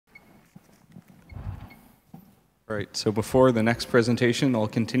All right, so before the next presentation, I'll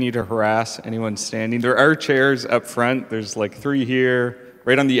continue to harass anyone standing. There are chairs up front. There's like 3 here,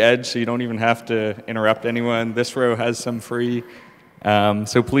 right on the edge, so you don't even have to interrupt anyone. This row has some free.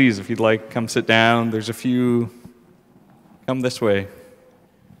 So please, if you'd like, come sit down. There's a few. Come this way.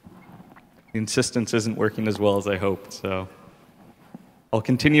 The insistence isn't working as well as I hoped, so I'll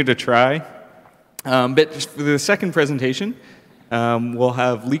continue to try. But for the second presentation, we'll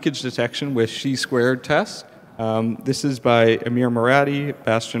have leakage detection with chi-squared test. This is by Amir Moradi,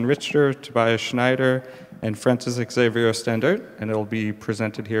 Bastian Richter, Tobias Schneider, and Francis Xavier Standard, and it'll be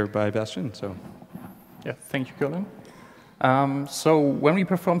presented here by Bastian. So, yeah, thank you, Colin. So when we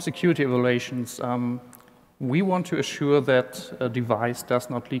perform security evaluations, we want to assure that a device does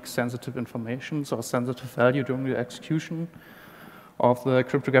not leak sensitive information or sensitive value during the execution of the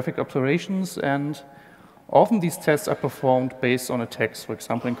cryptographic operations, and often these tests are performed based on a text, for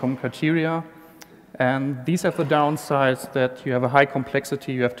example, in common criteria. And these have the downsides that you have a high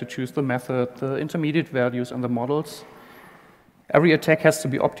complexity, you have to choose the method, the intermediate values, and the models. Every attack has to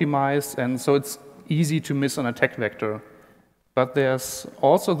be optimized, and so it's easy to miss an attack vector. But there's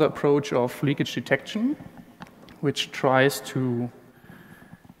also the approach of leakage detection, which tries to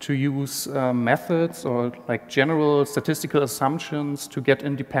use methods or like general statistical assumptions to get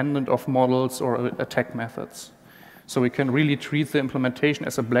independent of models or attack methods. So we can really treat the implementation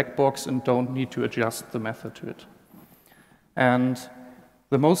as a black box and don't need to adjust the method to it. And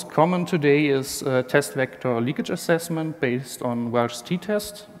the most common today is test vector leakage assessment based on Welch's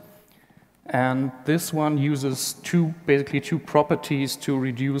t-test. And this one uses basically two properties to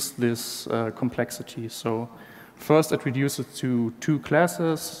reduce this complexity. So first, it reduces to 2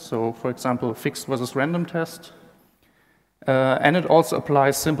 classes. So for example, fixed versus random test. And it also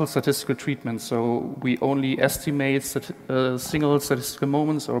applies simple statistical treatment. So we only estimate single statistical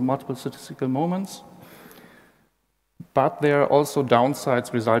moments or multiple statistical moments. But there are also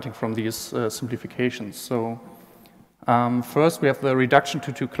downsides resulting from these simplifications. So first, we have the reduction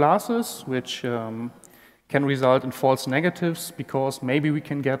to 2 classes, which can result in false negatives because maybe we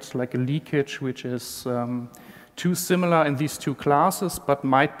can get like a leakage which is too similar in these 2 classes, but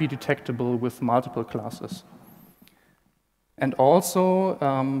might be detectable with multiple classes. And also,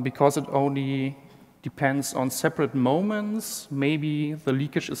 because it only depends on separate moments, maybe the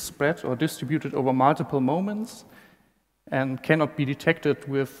leakage is spread or distributed over multiple moments and cannot be detected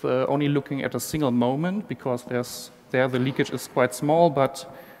with only looking at a single moment because there the leakage is quite small,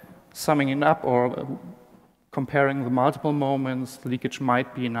 but summing it up or comparing the multiple moments, the leakage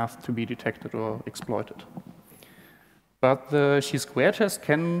might be enough to be detected or exploited. But the chi-square test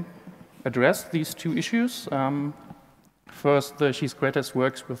can address these 2 issues. First, the chi-square test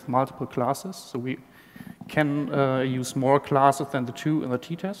works with multiple classes, so we can use more classes than the 2 in the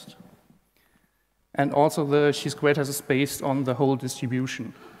t-test. And also the chi-square test is based on the whole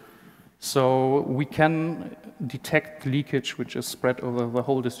distribution. So we can detect leakage which is spread over the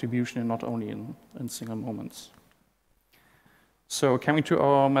whole distribution and not only in single moments. So coming to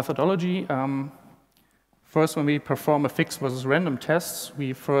our methodology, first, when we perform a fixed versus random test,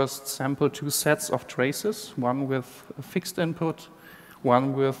 we first sample 2 sets of traces, one with a fixed input,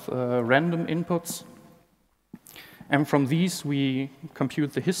 one with random inputs. And from these, we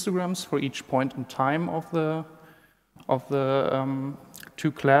compute the histograms for each point in time of the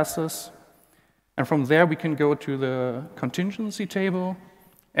 2 classes. And from there, we can go to the contingency table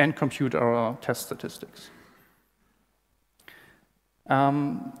and compute our test statistics.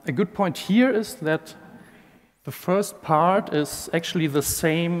 A good point here is that the first part is actually the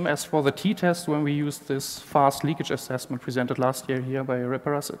same as for the t-test when we used this fast leakage assessment presented last year here by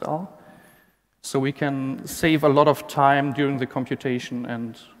Reparas et al. So we can save a lot of time during the computation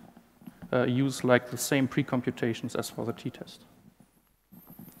and use like the same pre-computations as for the t-test.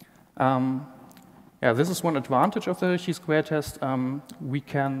 Yeah, this is one advantage of the chi-square test. We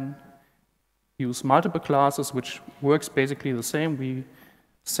can use multiple classes, which works basically the same. We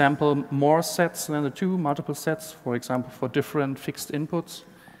sample more sets than the 2, multiple sets, for example, for different fixed inputs.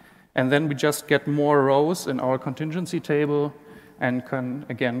 And then we just get more rows in our contingency table and can,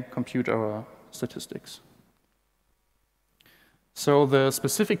 again, compute our statistics. So the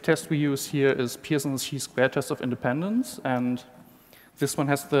specific test we use here is Pearson's chi-square test of independence. And this one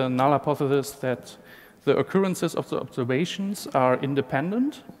has the null hypothesis that the occurrences of the observations are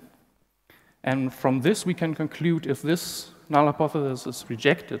independent. And from this, we can conclude if this null hypothesis is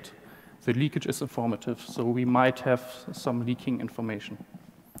rejected, the leakage is informative, so we might have some leaking information.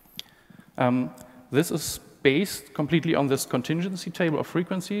 This is based completely on this contingency table of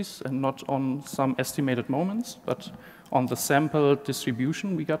frequencies and not on some estimated moments, but on the sample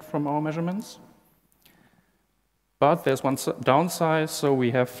distribution we got from our measurements. But there's one downside, so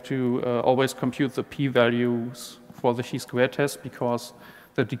we have to always compute the p-values for the chi-square test because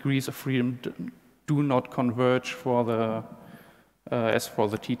the degrees of freedom do not converge for the as for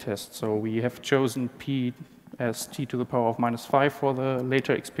the t-test. So we have chosen p as t to the power of -5 for the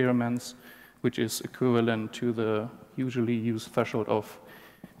later experiments, which is equivalent to the usually used threshold of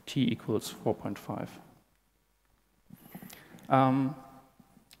t equals 4.5.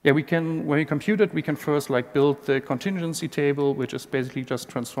 Yeah, when we compute it, we can first build the contingency table, which is basically just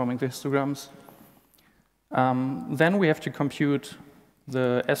transforming the histograms. Then we have to compute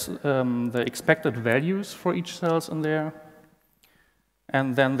the expected values for each cells in there.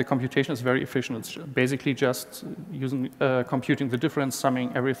 And then the computation is very efficient. It's basically just computing the difference,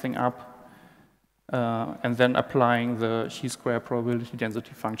 summing everything up, and then applying the chi-square probability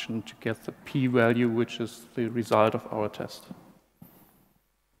density function to get the p-value, which is the result of our test.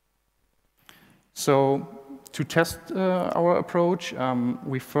 So to test our approach,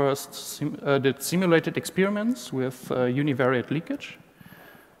 we first did simulated experiments with univariate leakage.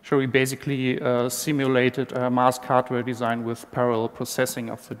 So we basically simulated a mask hardware design with parallel processing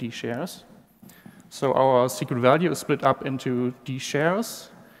of the D shares. So our secret value is split up into D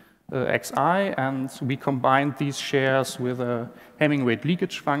shares, xi, and we combined these shares with a Hamming weight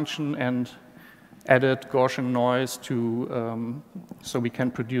leakage function and added Gaussian noise to so we can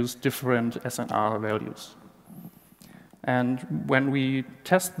produce different SNR values. And when we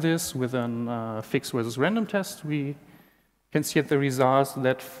test this with a fixed versus random test, we can see at the results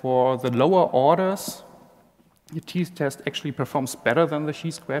that for the lower orders, the t-test actually performs better than the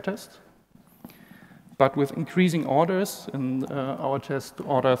chi-square test. But with increasing orders in our test,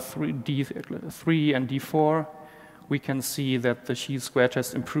 order 3 and D4, we can see that the chi-square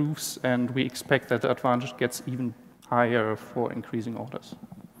test improves, and we expect that the advantage gets even higher for increasing orders.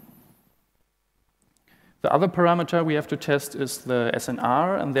 The other parameter we have to test is the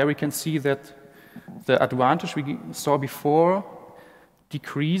SNR, and there we can see that the advantage we saw before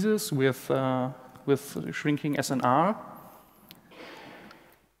decreases with shrinking SNR,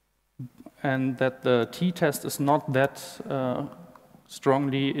 and that the t-test is not that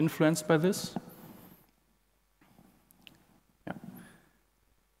strongly influenced by this.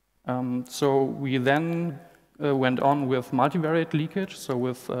 Yeah. So we then went on with multivariate leakage, so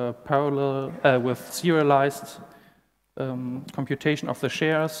with with serialized computation of the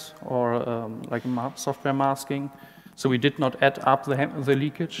shares, or like software masking. So we did not add up the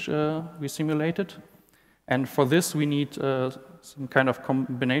leakage we simulated. And for this, we need some kind of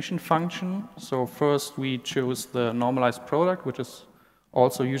combination function. So first, we chose the normalized product, which is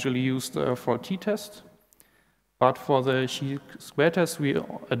also usually used for t-test. But for the chi-square test, we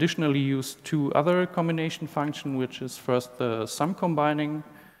additionally use two other combination functions, which is first the sum combining,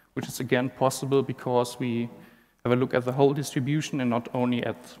 which is again possible because we have a look at the whole distribution and not only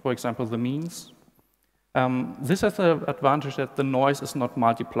at, for example, the means. This has the advantage that the noise is not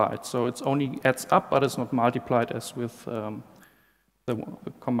multiplied. So it only adds up, but it's not multiplied as with the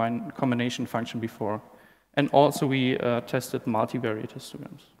combination function before. And also we tested multivariate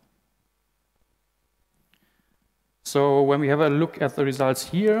histograms. So when we have a look at the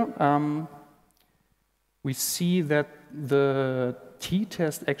results here, we see that the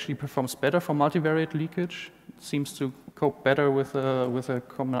t-test actually performs better for multivariate leakage. It seems to cope better with a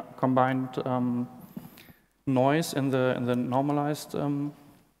combined noise in the normalized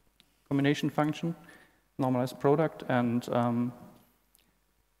combination function, normalized product, and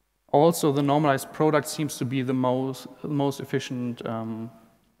also the normalized product seems to be the most efficient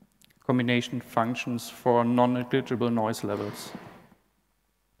combination functions for non-negligible noise levels.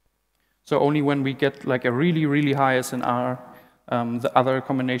 So only when we get like a really, really high SNR, the other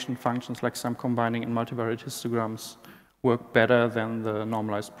combination functions like sum combining and multivariate histograms work better than the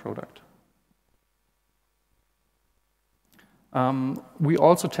normalized product. We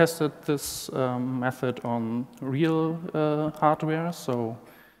also tested this method on real hardware. So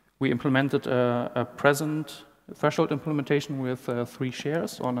we implemented a present threshold implementation with 3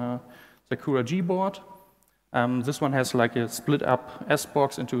 shares on a Sakura G board. This one has like a split up S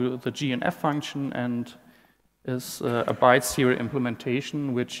box into the G and F function and is a byte serial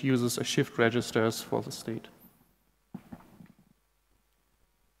implementation which uses a shift registers for the state.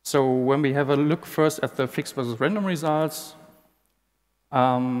 So when we have a look first at the fixed versus random results,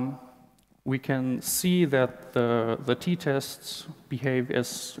 we can see that the t-tests behave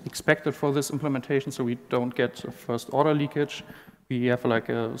as expected for this implementation, so we don't get a first order leakage. We have like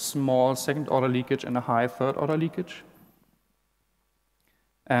a small second order leakage and a high third order leakage.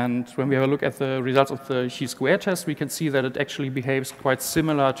 And when we have a look at the results of the chi-square test, we can see that it actually behaves quite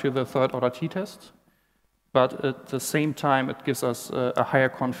similar to the third order t-test. but at the same time, it gives us a higher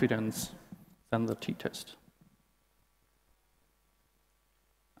confidence than the t-test.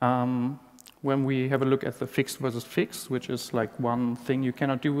 When we have a look at the fixed versus fixed, which is like one thing you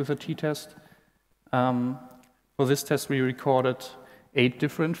cannot do with a t-test, for this test we recorded 8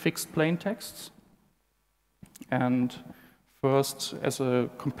 different fixed plain texts. And first, as a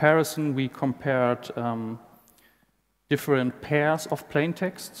comparison, we compared different pairs of plain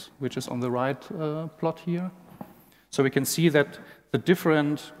texts, which is on the right plot here. So we can see that the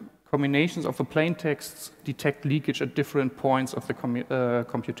different combinations of the plain texts detect leakage at different points of the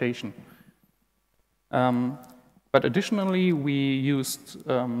computation. But additionally, we used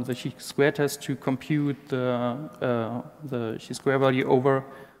the chi-square test to compute the chi-square value over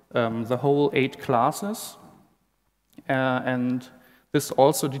the whole 8 classes. And this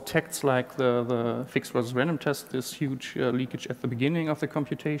also detects, like the fixed versus random test, this huge leakage at the beginning of the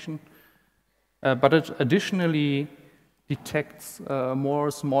computation. But it additionally detects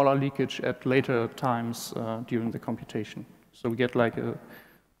more smaller leakage at later times during the computation. So we get like a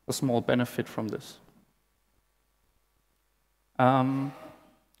small benefit from this.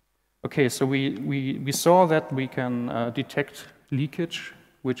 Okay, so we saw that we can detect leakage,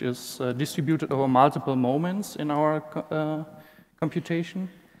 which is distributed over multiple moments in our computation,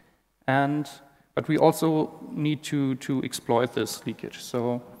 but we also need to exploit this leakage.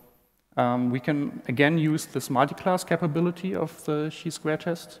 So we can again use this multi-class capability of the chi-square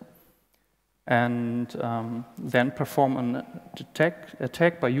test, and then perform an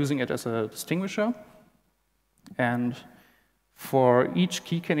attack by using it as a distinguisher. And for each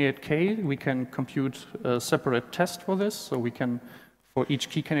key candidate k, we can compute a separate test for this. So we can, for each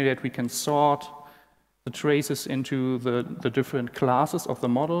key candidate, we can sort the traces into the different classes of the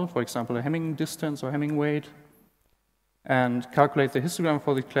model, for example, a Hamming distance or Hamming weight, and calculate the histogram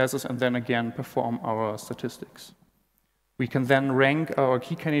for the classes, and then again perform our statistics. We can then rank our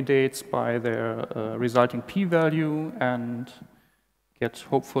key candidates by their resulting p-value and get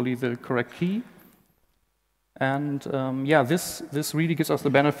hopefully the correct key. And yeah, this really gives us the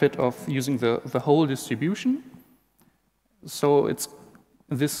benefit of using the whole distribution. So it's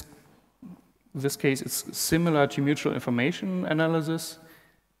this case, it's similar to mutual information analysis,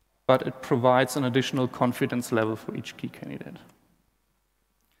 but it provides an additional confidence level for each key candidate.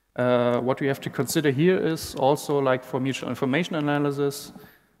 What we have to consider here is also, like for mutual information analysis,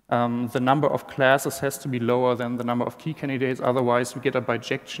 the number of classes has to be lower than the number of key candidates, otherwise we get a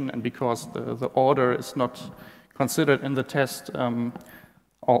bijection, and because the order is not considered in the test,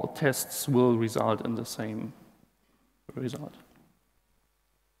 all tests will result in the same result.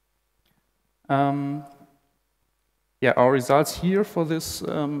 Yeah, our results here for this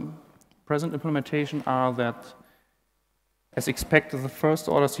present implementation are that, as expected, the first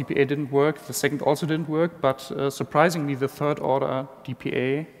order CPA didn't work, the second also didn't work, but surprisingly, the third order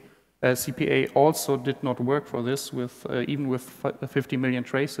CPA also did not work for this, even with 50 million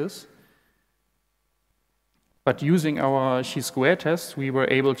traces. But using our chi-square test, we were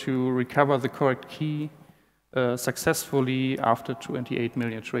able to recover the correct key successfully after 28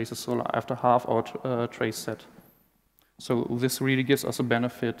 million traces, so after half our trace set. So this really gives us a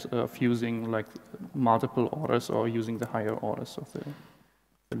benefit of using like multiple orders or using the higher orders of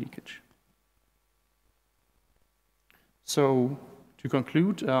the leakage. So to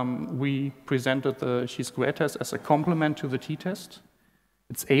conclude, we presented the chi-square test as a complement to the t-test.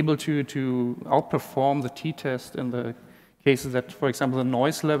 It's able to outperform the t-test in the cases that, for example, the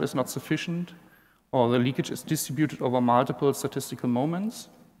noise level is not sufficient or the leakage is distributed over multiple statistical moments.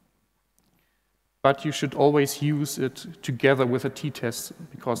 But you should always use it together with a t-test,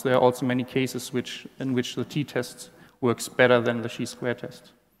 because there are also many cases in which the t-test works better than the chi-square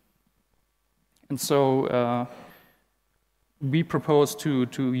test. And so we propose to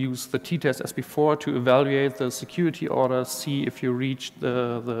use the t-test as before to evaluate the security order, see if you reached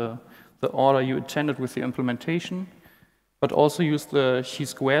the order you intended with the implementation, but also use the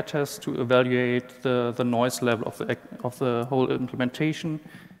chi-square test to evaluate the noise level of the whole implementation,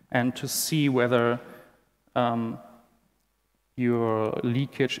 and to see whether your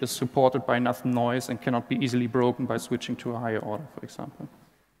leakage is supported by enough noise and cannot be easily broken by switching to a higher order, for example.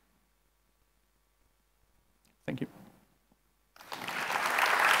 Thank you.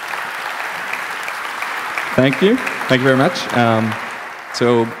 Thank you. Thank you very much.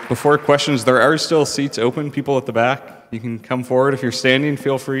 So before questions, there are still seats open. People at the back, you can come forward. If you're standing,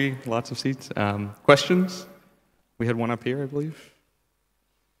 feel free. Lots of seats. Questions? We had one up here, I believe.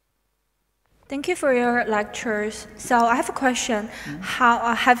 Thank you for your lectures. So I have a question.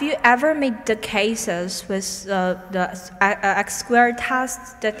 How have you ever made the cases with the X-squared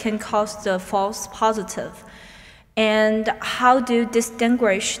test that can cause the false positive? And how do you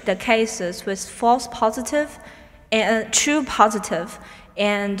distinguish the cases with false positive and true positive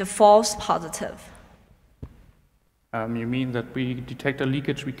and false positive? You mean that we detect a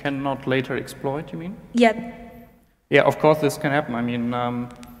leakage we cannot later exploit, you mean? Yeah. Yeah, of course this can happen. I mean,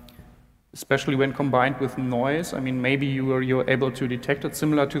 especially when combined with noise. I mean, maybe you're able to detect it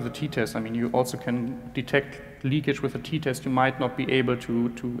similar to the t-test. I mean, you also can detect leakage with a t-test you might not be able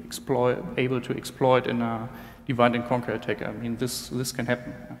to exploit in a divide and conquer attack. I mean, this can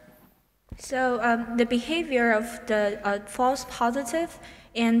happen. Yeah. So the behavior of the false positive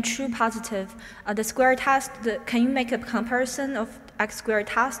and true positive, the square test, can you make a comparison of X-squared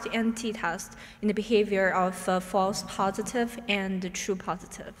test and t-test in the behavior of false positive and the true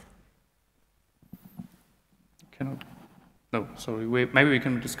positive? Cannot. No, sorry. Maybe we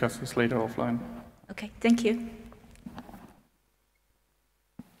can discuss this later offline. Okay, thank you.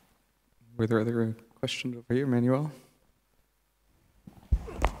 Were there other questions over here, Manuel?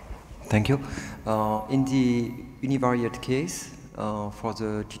 Thank you. In the univariate case, for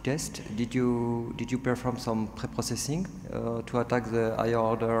the t-test, did you perform some pre-processing to attack the higher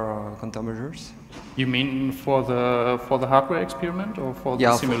order countermeasures? You mean for the hardware experiment or for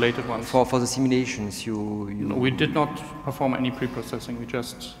the simulated ones? For the simulations, No, we did not perform any pre-processing. We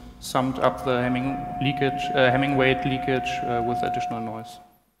just summed up the Hamming weight leakage with additional noise.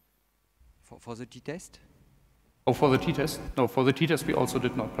 For the t-test? Oh, for the t-test? No, for the t-test we also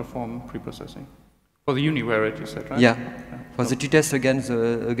did not perform pre-processing. For the univariate, you said, right? Yeah. For the t-test against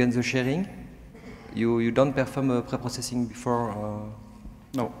the sharing, you don't perform pre-processing before?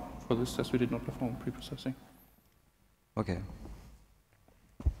 No, for this test we did not perform pre-processing. Okay.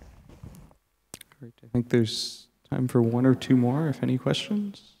 Great. I think there's time for one or two more, if any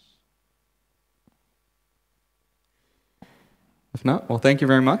questions. If not, well, thank you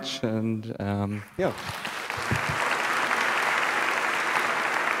very much, and yeah.